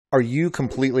Are you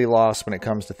completely lost when it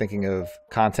comes to thinking of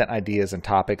content ideas and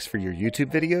topics for your YouTube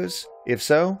videos? If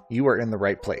so, you are in the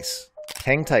right place.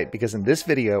 Hang tight, because in this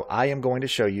video, I am going to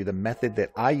show you the method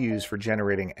that I use for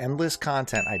generating endless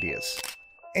content ideas.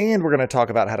 And we're going to talk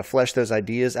about how to flesh those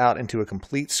ideas out into a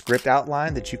complete script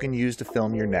outline that you can use to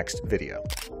film your next video.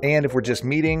 And if we're just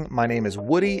meeting, my name is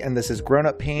Woody, and this is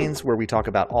Grownup Pains, where we talk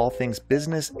about all things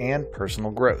business and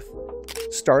personal growth.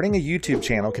 Starting a YouTube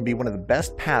channel can be one of the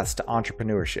best paths to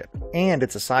entrepreneurship, and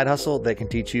it's a side hustle that can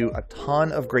teach you a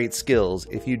ton of great skills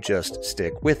if you just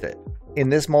stick with it. In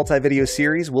this multi-video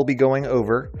series, we'll be going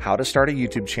over how to start a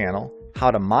YouTube channel, how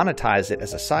to monetize it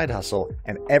as a side hustle,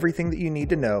 and everything that you need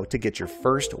to know to get your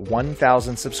first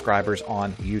 1,000 subscribers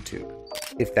on YouTube.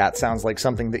 If that sounds like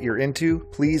something that you're into,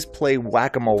 please play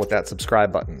whack-a-mole with that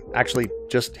subscribe button. Actually,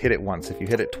 just hit it once. If you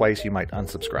hit it twice, you might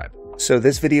unsubscribe. So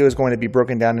this video is going to be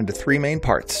broken down into 3 main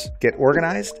parts: get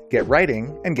organized, get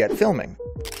writing, and get filming.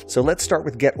 So let's start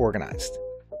with get organized.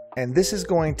 And this is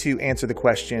going to answer the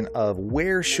question of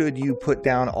where should you put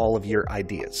down all of your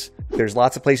ideas. There's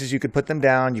lots of places you could put them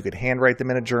down. You could handwrite them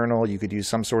in a journal. You could use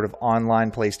some sort of online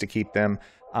place to keep them,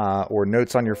 or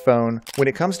notes on your phone. When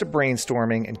it comes to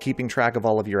brainstorming and keeping track of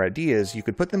all of your ideas, you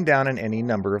could put them down in any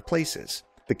number of places.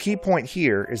 The key point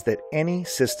here is that any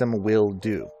system will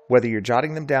do. Whether you're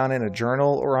jotting them down in a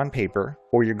journal or on paper,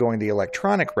 or you're going the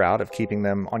electronic route of keeping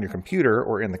them on your computer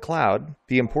or in the cloud,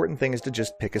 the important thing is to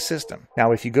just pick a system.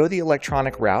 Now, if you go the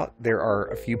electronic route, there are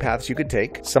a few paths you could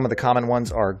take. Some of the common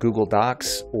ones are Google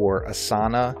Docs or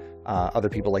Asana. Other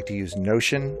people like to use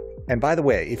Notion. And by the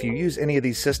way, if you use any of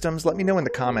these systems, let me know in the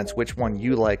comments which one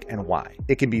you like and why.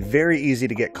 It can be very easy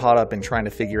to get caught up in trying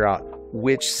to figure out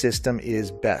which system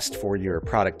is best for your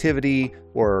productivity,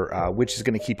 or which is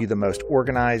going to keep you the most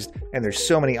organized. And there's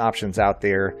so many options out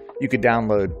there. You could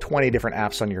download 20 different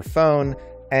apps on your phone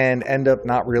and end up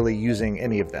not really using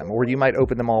any of them. Or you might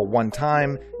open them all one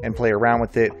time and play around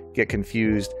with it, get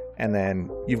confused, and then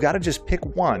you've got to just pick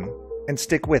one and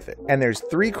stick with it. And there's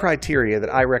 3 criteria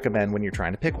that I recommend when you're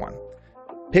trying to pick one.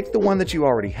 Pick the one that you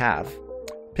already have,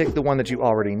 pick the one that you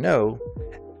already know,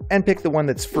 and pick the one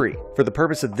that's free. For the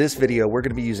purpose of this video, we're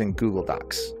going to be using Google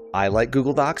Docs. I like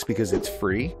Google Docs because it's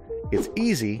free, it's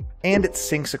easy, and it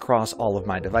syncs across all of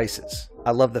my devices.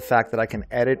 I love the fact that I can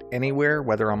edit anywhere,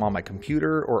 whether I'm on my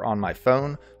computer or on my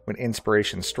phone. When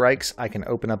inspiration strikes, I can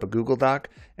open up a Google Doc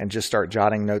and just start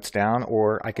jotting notes down,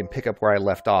 or I can pick up where I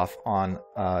left off on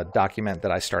a document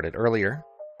that I started earlier.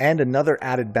 And another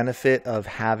added benefit of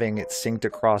having it synced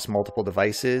across multiple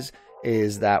devices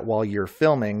is that while you're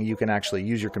filming, you can actually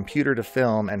use your computer to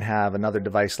film and have another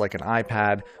device like an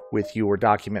iPad with your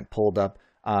document pulled up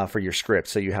for your script,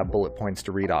 so you have bullet points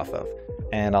to read off of.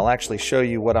 And I'll actually show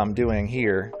you what I'm doing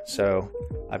here. So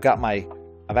I've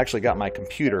actually got my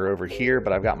computer over here,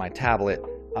 but I've got my tablet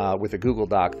with a Google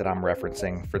Doc that I'm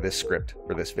referencing for this script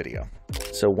for this video.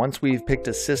 So once we've picked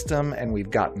a system and we've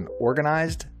gotten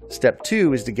organized, step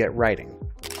 2 is to get writing.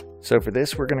 So for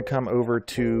this, we're going to come over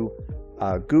to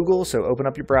Google. So open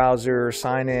up your browser,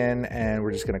 sign in, and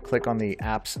we're just going to click on the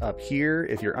apps up here.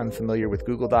 If you're unfamiliar with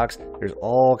Google Docs, there's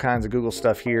all kinds of Google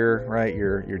stuff here, right?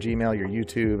 Your Gmail, your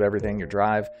YouTube, everything, your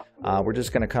Drive. We're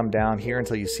just going to come down here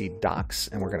until you see Docs,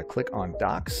 and we're going to click on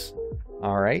Docs.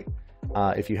 All right.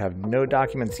 If you have no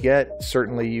documents yet,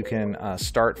 certainly you can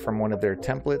start from one of their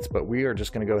templates, but we are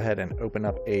just going to go ahead and open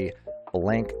up a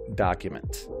blank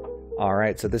document. All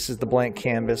right, so this is the blank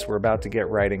canvas. We're about to get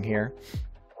writing here.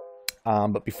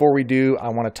 But before we do, I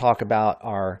want to talk about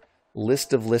our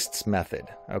list of lists method.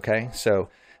 Okay, so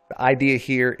the idea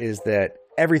here is that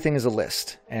everything is a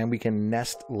list, and we can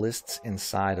nest lists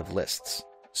inside of lists.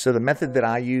 So the method that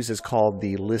I use is called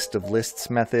the list of lists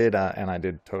method, and I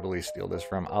did totally steal this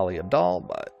from Ali Abdaal,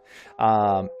 but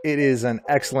it is an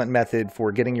excellent method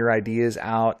for getting your ideas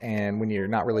out, and when you're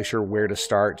not really sure where to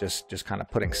start, just kind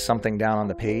of putting something down on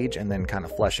the page and then kind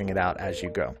of fleshing it out as you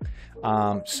go.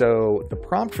 So the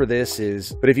prompt for this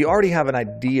is, but if you already have an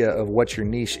idea of what your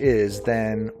niche is,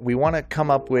 then we want to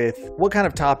come up with what kind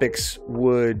of topics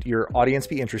would your audience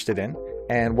be interested in,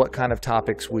 and what kind of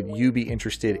topics would you be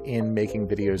interested in making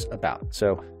videos about.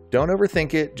 So don't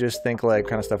overthink it. Just think like,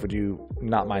 kind of stuff would you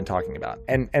not mind talking about?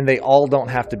 And they all don't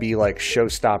have to be like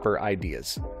showstopper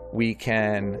ideas. We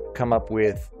can come up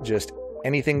with just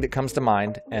anything that comes to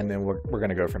mind, and then we're going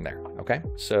to go from there. Okay.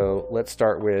 So let's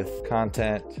start with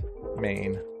content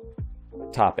main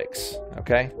topics.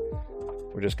 Okay.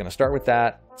 We're just going to start with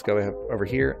that. Let's go over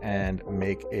here and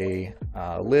make a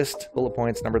list, bullet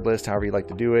points, numbered list, however you like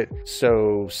to do it.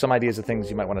 So some ideas of things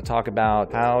you might want to talk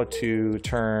about: how to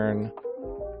turn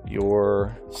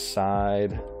your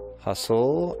side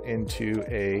hustle into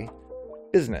a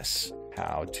business.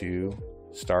 how to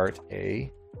start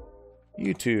a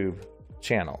YouTube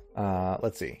channel.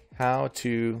 Let's see, how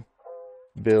to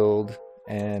build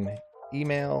an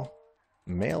email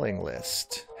mailing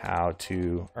list, how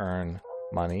to earn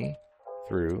money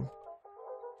through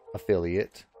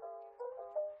affiliate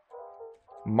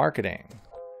marketing,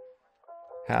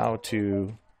 how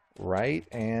to write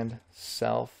and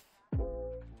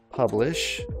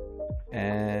self-publish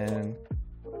an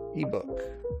ebook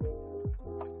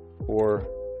or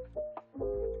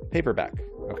paperback.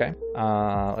 Okay.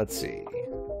 Let's see.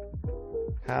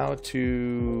 How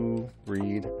to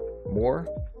read more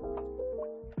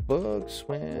books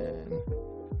when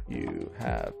you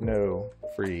have no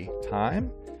free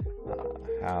time.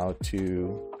 How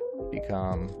to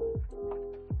become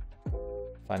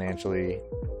financially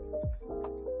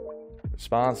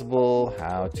responsible.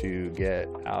 How to get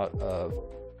out of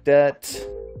debt.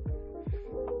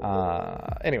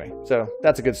 Anyway, so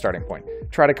that's a good starting point.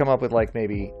 Try to come up with like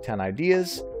maybe 10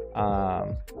 ideas.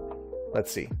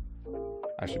 Let's see.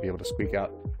 I should be able to squeak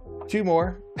out 2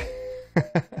 more.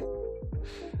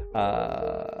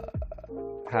 How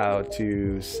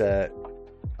to set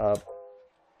up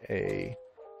a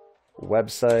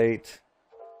website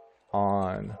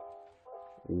on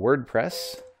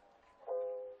WordPress.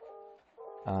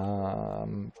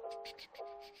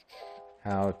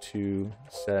 How to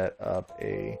set up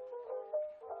a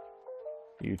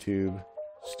YouTube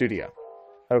studio.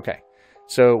 Okay.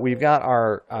 So we've got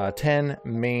our 10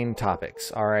 main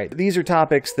topics. All right. These are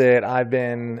topics that I've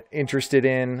been interested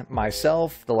in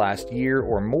myself the last year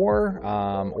or more,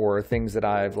 or things that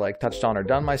I've like touched on or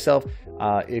done myself.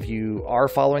 If you are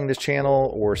following this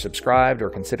channel or subscribed or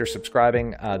consider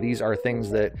subscribing, these are things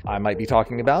that I might be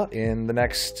talking about in the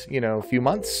next, few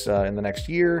months, in the next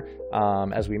year,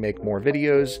 as we make more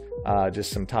videos.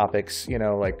 Just some topics,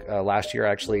 like last year,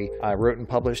 actually, I wrote and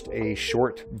published a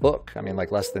short book. I mean,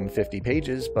 like less than 50 pages,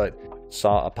 but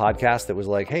saw a podcast that was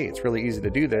like, hey, it's really easy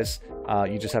to do this.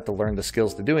 You just have to learn the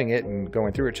skills to doing it, and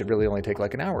going through it should really only take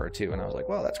like an hour or 2. And I was like,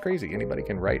 well, that's crazy. Anybody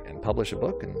can write and publish a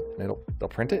book, and they'll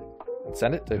print it and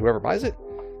send it to whoever buys it.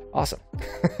 Awesome.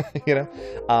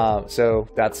 So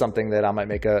that's something that I might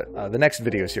make the next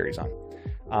video series on.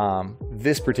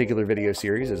 This particular video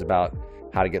series is about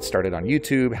how to get started on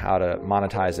YouTube, how to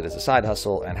monetize it as a side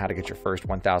hustle, and how to get your first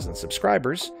 1,000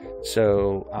 subscribers.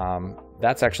 So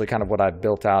that's actually kind of what I've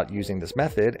built out using this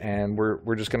method, and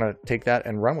we're just gonna take that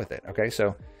and run with it. Okay,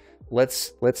 so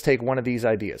let's take one of these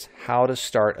ideas, how to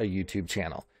start a YouTube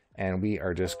channel, and we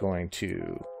are just going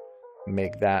to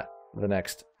make that the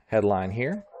next headline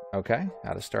here. Okay,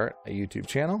 how to start a YouTube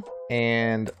channel,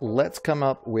 and let's come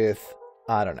up with,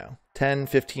 I don't know, 10,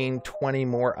 15, 20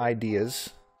 more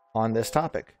ideas on this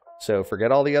topic. So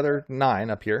forget all the other 9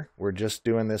 up here. We're just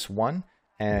doing this one.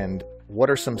 And what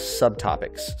are some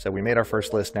subtopics? So we made our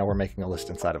first list. Now we're making a list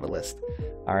inside of a list.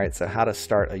 All right. So how to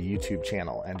start a YouTube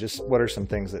channel, and just what are some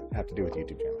things that have to do with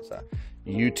YouTube channels?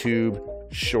 YouTube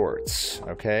Shorts.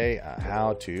 Okay.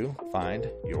 How to find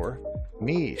your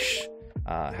niche.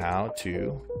 How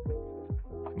to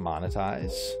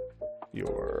monetize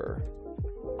your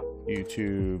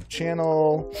YouTube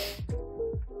channel.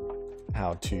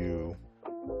 How to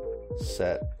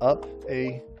set up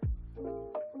a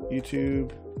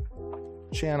YouTube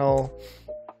channel,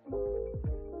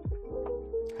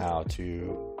 how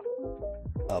to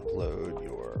upload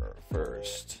your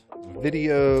first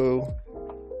video,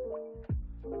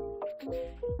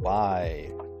 why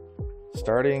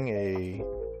starting a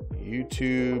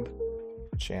YouTube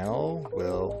channel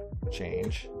will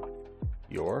change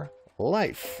your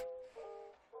life,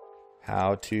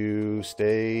 how to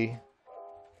stay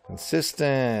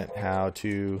consistent, how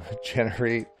to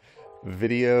generate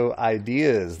video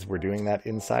ideas. We're doing that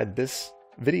inside this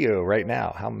video right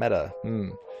now. How meta.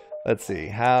 Let's see.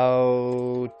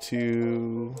 How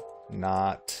to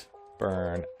not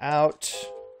burn out.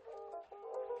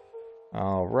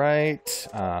 All right.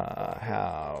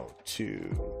 How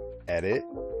to edit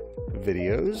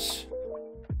videos.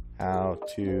 How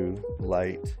to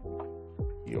light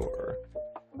your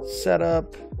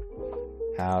setup.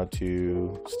 How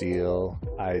to steal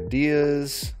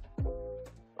ideas.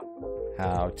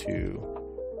 How to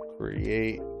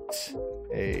create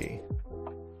a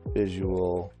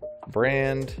visual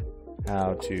brand.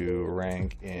 How to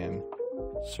rank in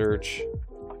search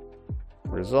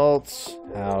results.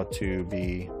 How to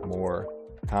be more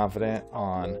confident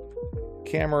on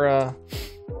camera.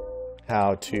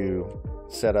 How to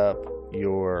set up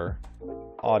your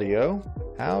audio.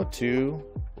 How to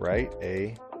write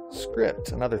a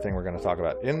script. Another thing we're going to talk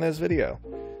about in this video.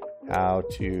 How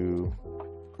to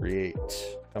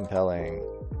create compelling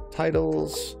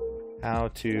titles. how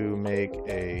to make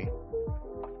a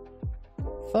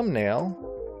thumbnail,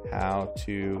 how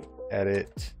to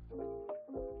edit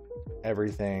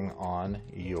everything on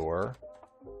your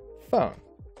phone.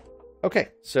 Okay,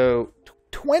 so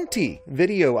 20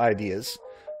 video ideas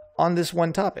on this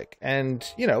one topic. And,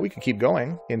 you know, we could keep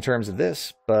going in terms of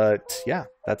this, but yeah,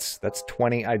 that's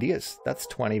 20 ideas. That's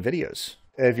 20 videos.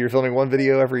 If you're filming one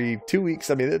video every 2 weeks,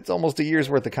 I mean, it's almost a year's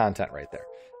worth of content right there.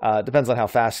 Depends on how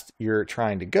fast you're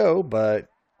trying to go, but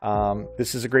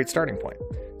this is a great starting point.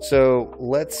 So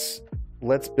let's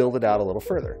build it out a little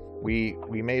further. We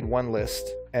made one list,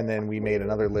 and then we made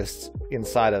another list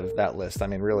inside of that list. I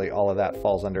mean, really all of that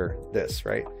falls under this,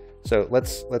 right? So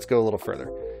let's go a little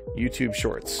further. YouTube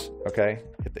Shorts, okay?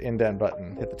 Hit the indent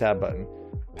button, hit the tab button.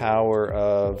 Power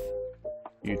of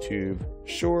YouTube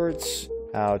Shorts,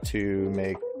 how to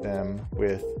make them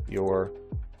with your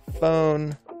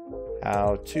phone,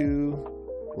 how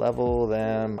to level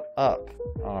them up.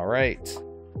 All right,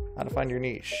 how to find your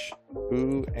niche.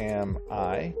 Who am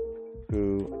I?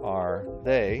 Who are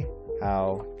they?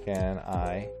 How can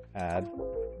I add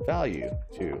value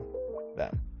to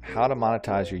them? How to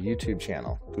monetize your YouTube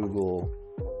channel. Google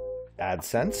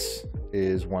AdSense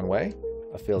is one way.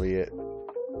 Affiliate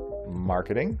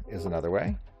marketing is another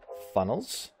way.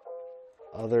 Funnels.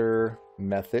 Other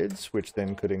methods, which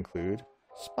then could include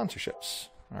sponsorships.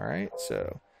 All right,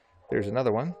 so there's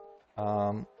another one.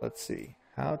 Let's see.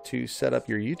 How to set up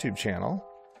your YouTube channel.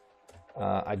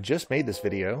 I just made this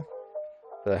video,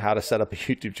 the how to set up a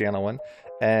YouTube channel one,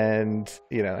 and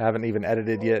you know, haven't even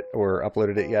edited yet or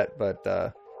uploaded it yet, but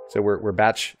so we're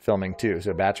batch filming too.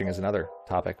 So batching is another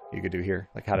topic you could do here,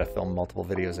 like how to film multiple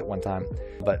videos at one time.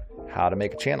 But how to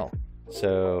make a channel.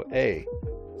 So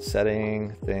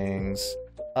setting things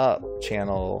up,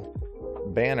 channel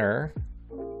banner,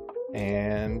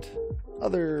 and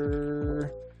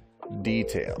other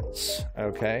details.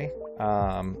 Okay,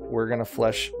 we're gonna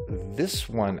flesh this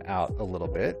one out a little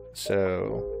bit.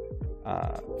 So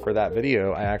for that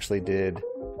video, I actually did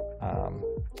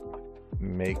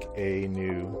make a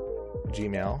new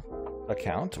Gmail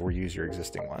account or use your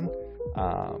existing one.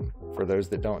 For those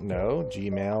that don't know,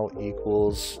 Gmail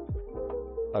equals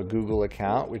a Google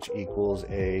account, which equals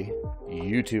a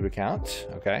YouTube account.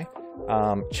 Okay,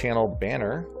 channel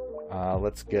banner.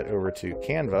 Let's get over to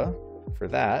Canva for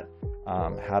that.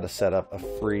 How to set up a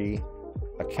free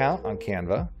account on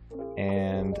Canva,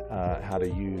 and how to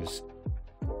use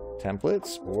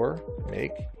templates or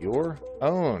make your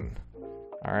own.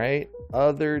 All right,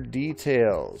 other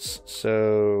details.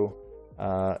 So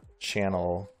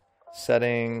channel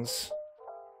settings,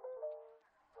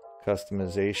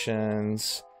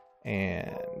 customizations,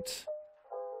 and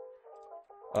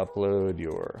upload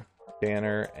your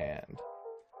banner and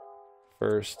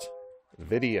first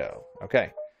video.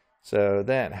 Okay, so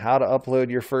then how to upload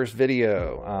your first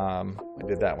video. I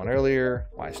did that one earlier.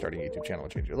 Why starting a YouTube channel will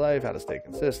change your life, how to stay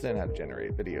consistent, how to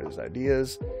generate videos,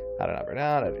 ideas, how to not burn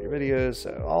out, edit your videos.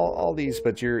 So all these,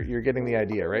 but you're getting the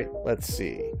idea, right? Let's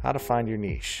see. How to find your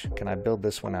niche. Can I build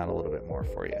this one out a little bit more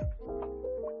for you?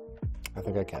 I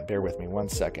think I can. Bear with me 1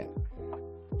 second.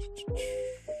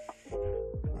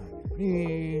 Find your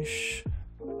niche.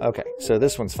 Okay, so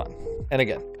this one's fun. And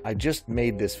again, I just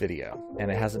made this video and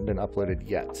it hasn't been uploaded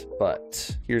yet,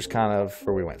 but here's kind of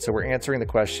where we went. So we're answering the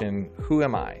question, who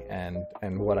am I? And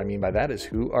what I mean by that is,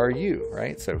 who are you,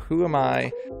 right? So who am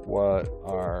I? What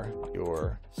are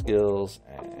your skills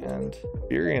and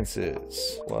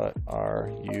experiences? What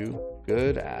are you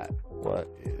good at? What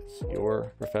is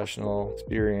your professional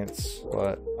experience?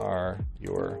 What are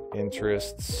your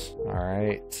interests? All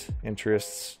right,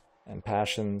 interests and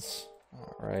passions.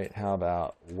 All right, how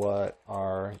about what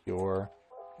are your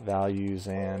values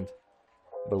and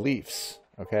beliefs?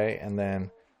 Okay, and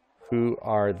then who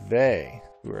are they?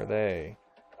 Who are they?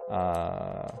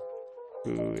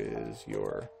 Who is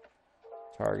your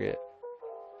target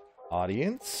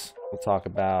audience? We'll talk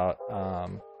about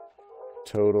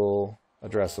total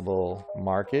addressable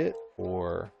market,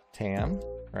 or TAM,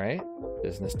 right?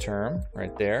 Business term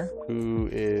right there. Who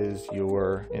is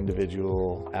your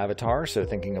individual avatar? So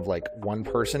thinking of like one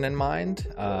person in mind.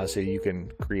 So you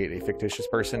can create a fictitious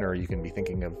person, or you can be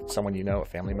thinking of someone you know, a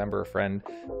family member, a friend,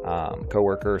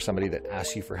 coworker, somebody that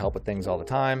asks you for help with things all the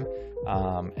time.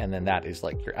 And then that is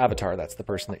like your avatar. That's the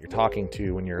person that you're talking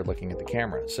to when you're looking at the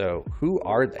camera. So who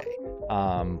are they?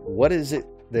 What is it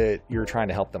that you're trying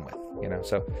to help them with? You know,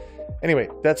 so anyway,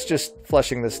 that's just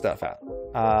fleshing this stuff out.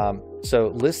 So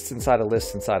lists inside of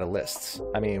lists inside of lists.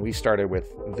 I mean, we started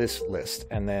with this list,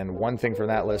 and then one thing from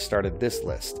that list started this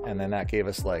list, and then that gave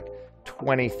us like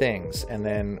 20 things. And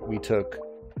then we took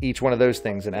each one of those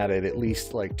things and added at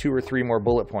least like 2 or 3 more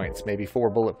bullet points, maybe 4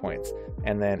 bullet points.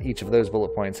 And then each of those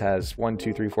bullet points has 1,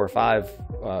 2, 3, 4, 5,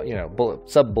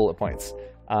 sub bullet points.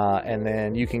 And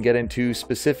then you can get into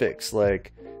specifics,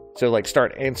 like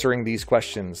start answering these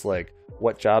questions, like,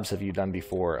 what jobs have you done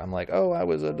before? I'm like, oh, I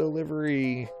was a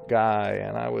delivery guy,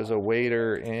 and I was a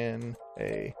waiter in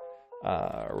a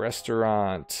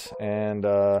restaurant, and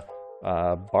a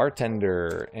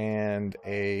bartender, and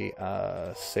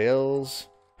a sales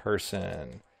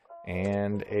person,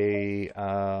 and a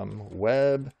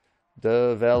web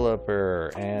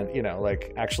developer, and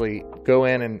like actually go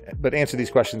in but answer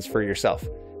these questions for yourself.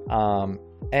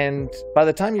 And by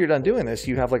the time you're done doing this,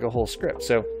 you have like a whole script.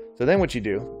 So then what you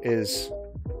do is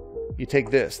you take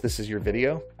this is your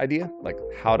video idea, like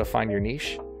how to find your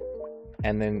niche.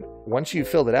 And then once you've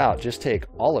filled it out, just take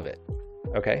all of it,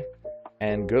 okay?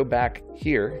 And go back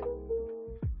here,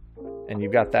 and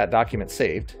you've got that document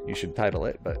saved. You should title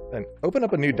it, but then open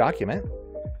up a new document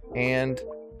and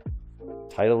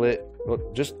title it, well,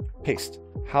 just paste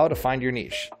how to find your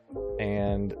niche.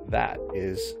 And that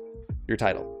is your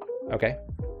title, okay?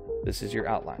 This is your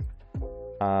outline.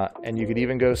 And you could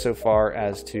even go so far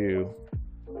as to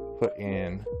put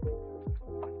in,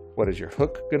 what is your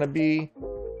hook gonna be?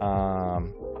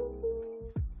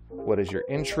 What is your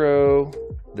intro?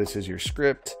 This is your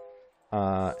script.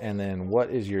 And then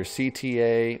what is your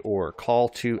CTA or call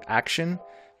to action?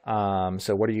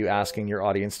 So what are you asking your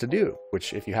audience to do?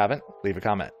 Which, if you haven't, leave a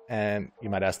comment. And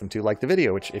you might ask them to like the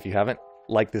video, which, if you haven't,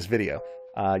 like this video.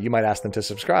 You might ask them to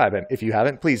subscribe. And if you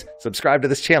haven't, please subscribe to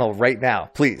this channel right now.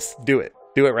 Please do it.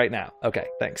 Do it right now. Okay,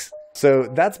 thanks.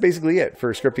 So that's basically it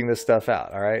for scripting this stuff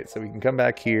out. All right. So we can come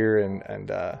back here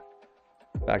and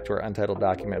back to our untitled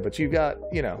document, but you've got,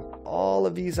 all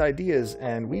of these ideas,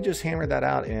 and we just hammered that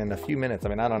out in a few minutes. I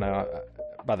mean, I don't know.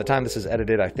 By the time this is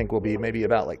edited, I think we'll be maybe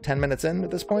about like 10 minutes in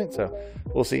at this point. So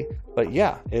we'll see. But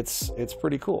yeah, it's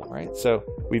pretty cool, right? So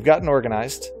we've gotten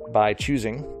organized by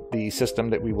choosing the system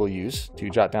that we will use to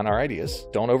jot down our ideas.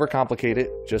 Don't overcomplicate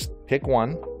it. Just pick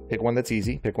one that's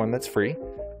easy, pick one that's free,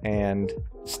 and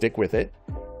stick with it.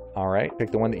 All right.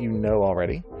 Pick the one that you know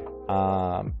already.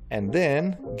 And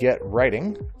then get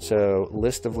writing. So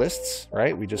list of lists,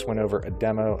 right? We just went over a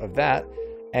demo of that.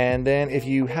 And then if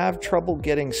you have trouble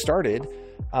getting started,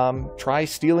 try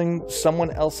stealing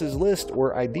someone else's list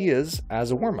or ideas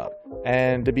as a warm-up.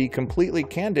 And to be completely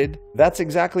candid, that's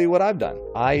exactly what I've done.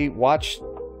 I watched,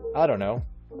 I don't know,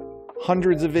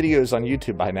 hundreds of videos on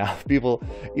YouTube by now, people,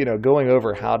 going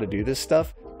over how to do this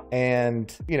stuff. And,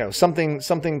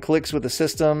 something clicks with the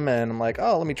system, and I'm like,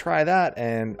 oh, let me try that.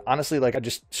 And honestly, like, I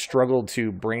just struggled to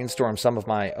brainstorm some of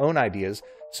my own ideas.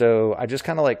 So I just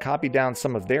kind of like copied down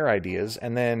some of their ideas,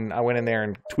 and then I went in there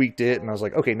and tweaked it. And I was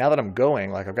like, okay, now that I'm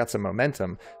going, like, I've got some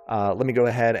momentum, let me go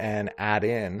ahead and add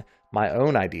in my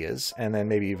own ideas, and then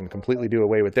maybe even completely do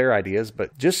away with their ideas,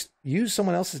 but just use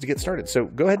someone else's to get started. So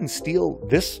go ahead and steal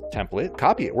this template,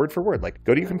 copy it word for word. Like,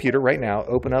 go to your computer right now,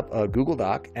 open up a Google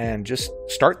Doc, and just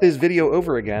start this video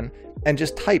over again, and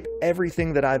just type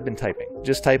everything that I've been typing.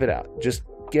 Just type it out. Just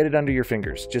get it under your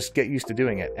fingers. Just get used to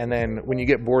doing it. And then when you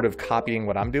get bored of copying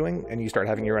what I'm doing and you start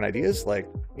having your own ideas, like,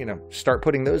 start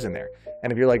putting those in there.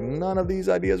 And if you're like, none of these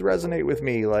ideas resonate with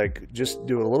me, like, just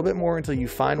do it a little bit more until you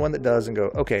find one that does and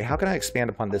go, okay, how can I expand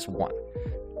upon this one?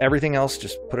 Everything else,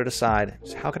 just put it aside.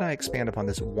 Just, how can I expand upon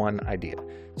this one idea?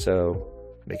 So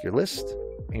make your list,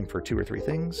 aim for 2 or 3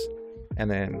 things,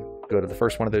 and then go to the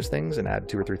first one of those things and add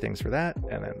 2 or 3 things for that.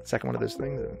 And then the second one of those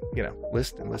things, and,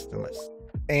 list and list and list.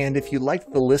 And if you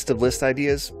liked the list of list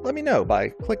ideas, let me know by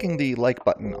clicking the like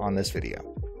button on this video.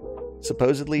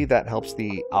 Supposedly that helps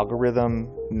the algorithm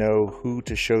know who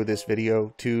to show this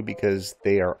video to, because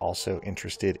they are also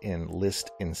interested in list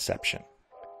inception.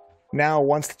 Now,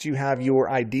 once that you have your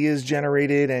ideas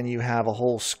generated and you have a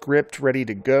whole script ready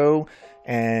to go,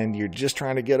 and you're just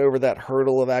trying to get over that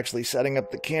hurdle of actually setting up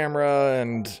the camera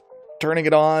and turning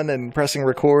it on and pressing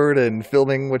record and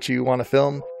filming what you want to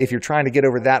film. If you're trying to get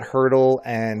over that hurdle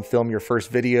and film your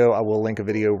first video, I will link a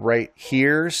video right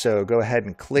here. So go ahead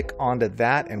and click onto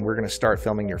that, and we're going to start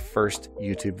filming your first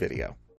YouTube video.